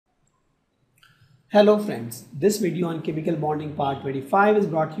Hello friends, this video on chemical bonding part 25 is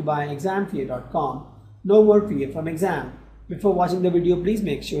brought to you by examfear.com. No more fear from exam. Before watching the video, please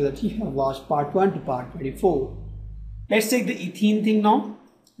make sure that you have watched part 1 to part 24. Let's take the ethene thing now.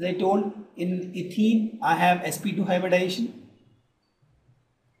 As I told, in ethene I have sp2 hybridization.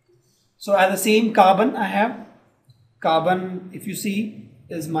 So as the same carbon I have carbon, if you see,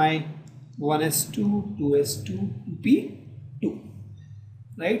 is my 1s2, 2s2, 2p2.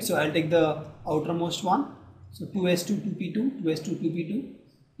 Right, so I'll take the outermost one, so 2s2, 2p2, 2s2, 2p2.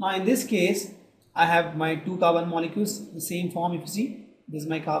 Now in this case I have my two carbon molecules, the same form. If you see, this is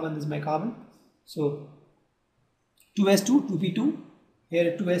my carbon, this is my carbon, so 2s2, 2p2,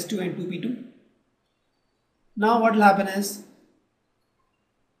 here 2s2 and 2p2. Now what will happen is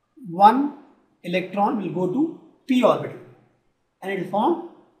one electron will go to p orbital and it will form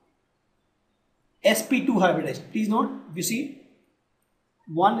sp2 hybridization. Please note, if you see,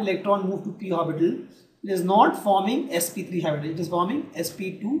 one electron move to p orbital, it is not forming sp3 hybrid, it is forming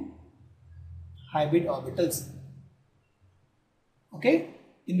sp2 hybrid orbitals. Okay,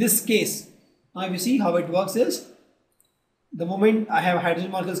 in this case, now if you see how it works is, the moment I have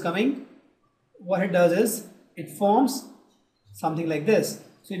hydrogen molecules coming, what it does is it forms something like this.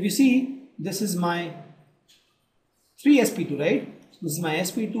 So if you see, this is my 3sp2, right? So this is my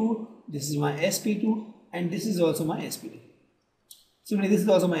sp2, this is my sp2, and this is also my sp2. Similarly, this is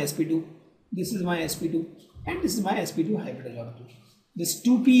also my sp2, this is my sp2, and this is my sp2 hybridized orbital. This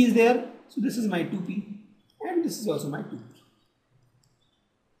 2p is there, so this is my 2p, and this is also my 2p.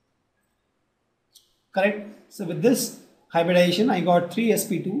 Correct? So with this hybridization, I got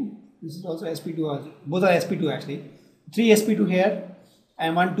 3sp2, this is also sp2, both are sp2 actually. 3sp2 here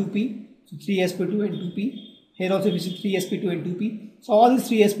and 1 2p, so 3sp2 and 2p. Here also we see 3sp2 and 2p. So all these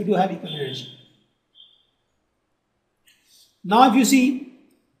 3sp2 have equal energy. Now if you see,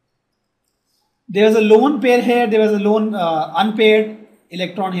 there was a lone pair here, there was a lone unpaired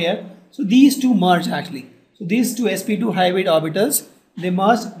electron here. So these two merge actually. So these two sp2 hybrid orbitals, they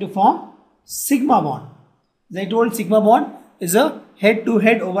merge to form sigma bond. As I told, sigma bond is a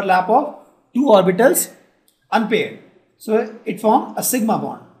head-to-head overlap of two orbitals unpaired. So it forms a sigma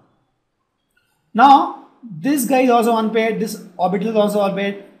bond. Now this guy is also unpaired, this orbital is also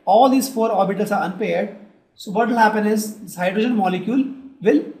unpaired. All these four orbitals are unpaired. So what will happen is this hydrogen molecule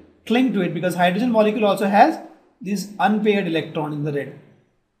will cling to it, because hydrogen molecule also has this unpaired electron in the red.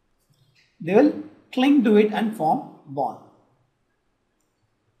 They will cling to it and form bond.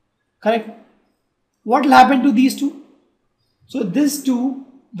 Correct? What will happen to these two? So these two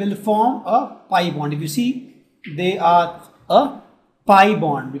will form a pi bond. If you see, they are a pi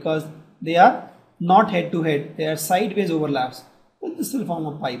bond because they are not head to head, they are sideways overlaps. But this will form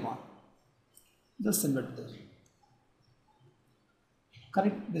a pi bond. Just similar to this.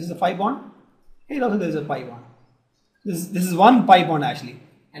 Correct? This is a pi bond. Here also there is a pi bond. This is one pi bond actually.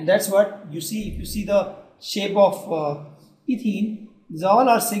 And that's what you see. If you see the shape of ethene, these all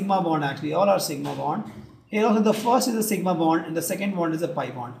are sigma bond actually. All are sigma bond. Here also the first is a sigma bond and the second bond is a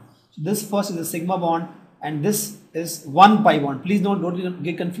pi bond. So this first is a sigma bond and this is one pi bond. Please don't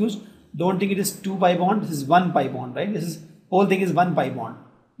get confused. Don't think it is two pi bond. This is one pi bond, right? This is whole thing is one pi bond.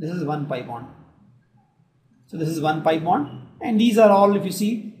 This is one pi bond. So this is one pi bond, and these are all, if you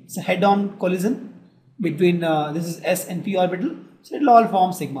see, it's a head-on collision between this is s and p orbital, so it will all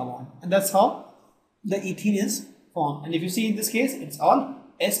form sigma bond, and that's how the ethene is formed. And if you see in this case, it's all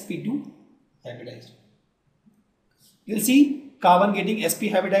sp2 hybridized. You'll see carbon getting sp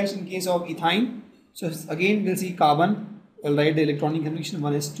hybridized in case of ethine. So again we'll see carbon. We'll write the electronic configuration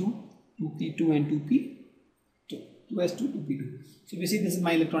 1s2, 2p2 and 2p2, 2s2, 2p2. So if you see, this is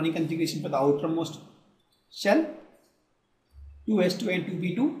my electronic configuration for the outermost shell, 2s2 and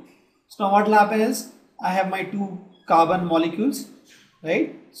 2p2. So now what will happen is I have my two carbon molecules,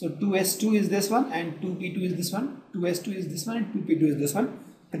 right? So 2s2 is this one and 2p2 is this one, 2s2 is this one and 2p2 is this one.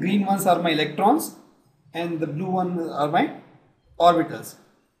 The green ones are my electrons and the blue ones are my orbitals.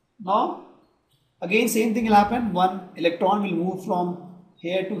 Now again same thing will happen, one electron will move from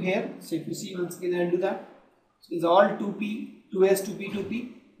here to here. So if you see, once again I will do that. So it's all 2p, 2s, 2p,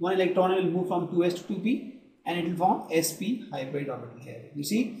 2p. One electron will move from 2s to 2p and it will form sp hybrid orbital here. You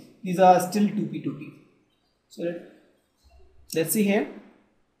see, these are still 2p, 2p. So let's see here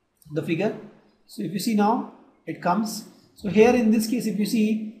the figure. So if you see now, it comes. So here in this case, if you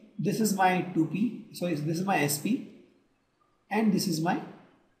see, this is my 2p. So this is my sp and this is my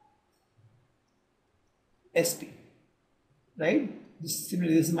sp, right?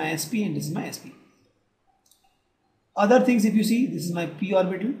 Similarly, this is my sp and this is my sp. Other things, if you see, this is my p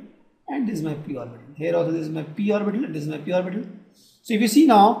orbital and this is my p orbital. Here also this is my p orbital and this is my p orbital. So if you see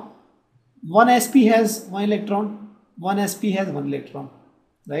now, one sp has one electron, one sp has one electron,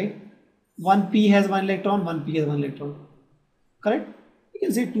 right? One p has one electron, one p has one electron, correct? You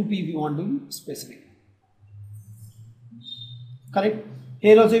can say 2p if you want to be specific, correct?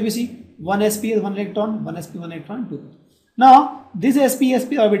 Here also if you see, one sp has one electron, one sp one electron, 2p. Now these sp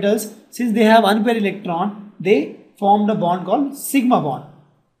orbitals, since they have unpaired electron, they formed a bond called sigma bond,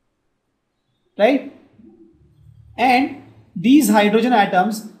 right? And these hydrogen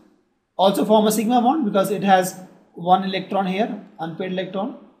atoms also form a sigma bond because it has one electron here, unpaired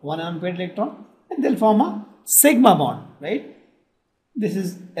electron, one unpaired electron, and they'll form a sigma bond, right? This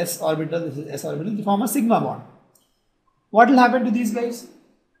is s orbital, this is s orbital, they form a sigma bond. What will happen to these guys?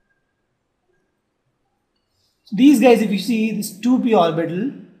 These guys, if you see this 2p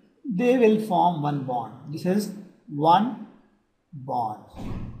orbital, they will form one bond. This is one bond.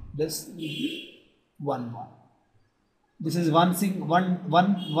 This will be one bond. This is one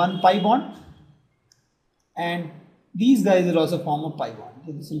pi bond, and these guys will also form a pi bond.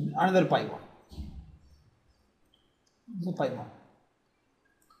 So this will be another pi bond. This is a pi bond.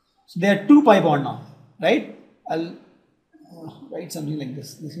 So there are two pi bond now, right? I'll write something like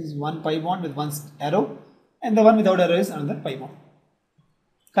this. This is one pi bond with one arrow, and the one without arrow is another pi bond.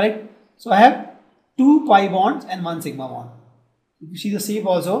 Correct? So I have two pi bonds and one sigma bond. If you see the shape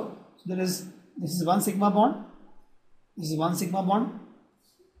also, so this is one sigma bond. This is one sigma bond.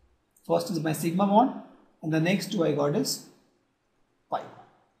 First is my sigma bond, and the next two I got is pi.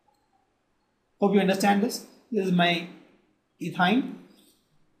 Hope you understand this. This is my ethane.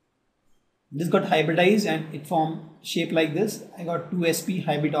 This got hybridized and it formed shape like this. I got two sp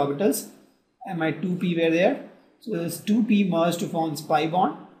hybrid orbitals, and my 2p were there. So this 2p merged to form this pi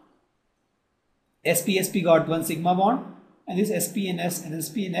bond. sp got one sigma bond, and this sp and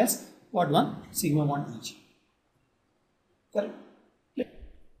s got one sigma bond each. Correct?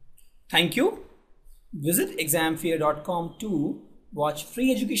 Thank you. Visit examfear.com to watch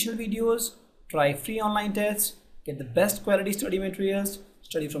free educational videos, try free online tests, get the best quality study materials,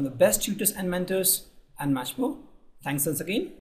 study from the best tutors and mentors, and much more. Thanks once again.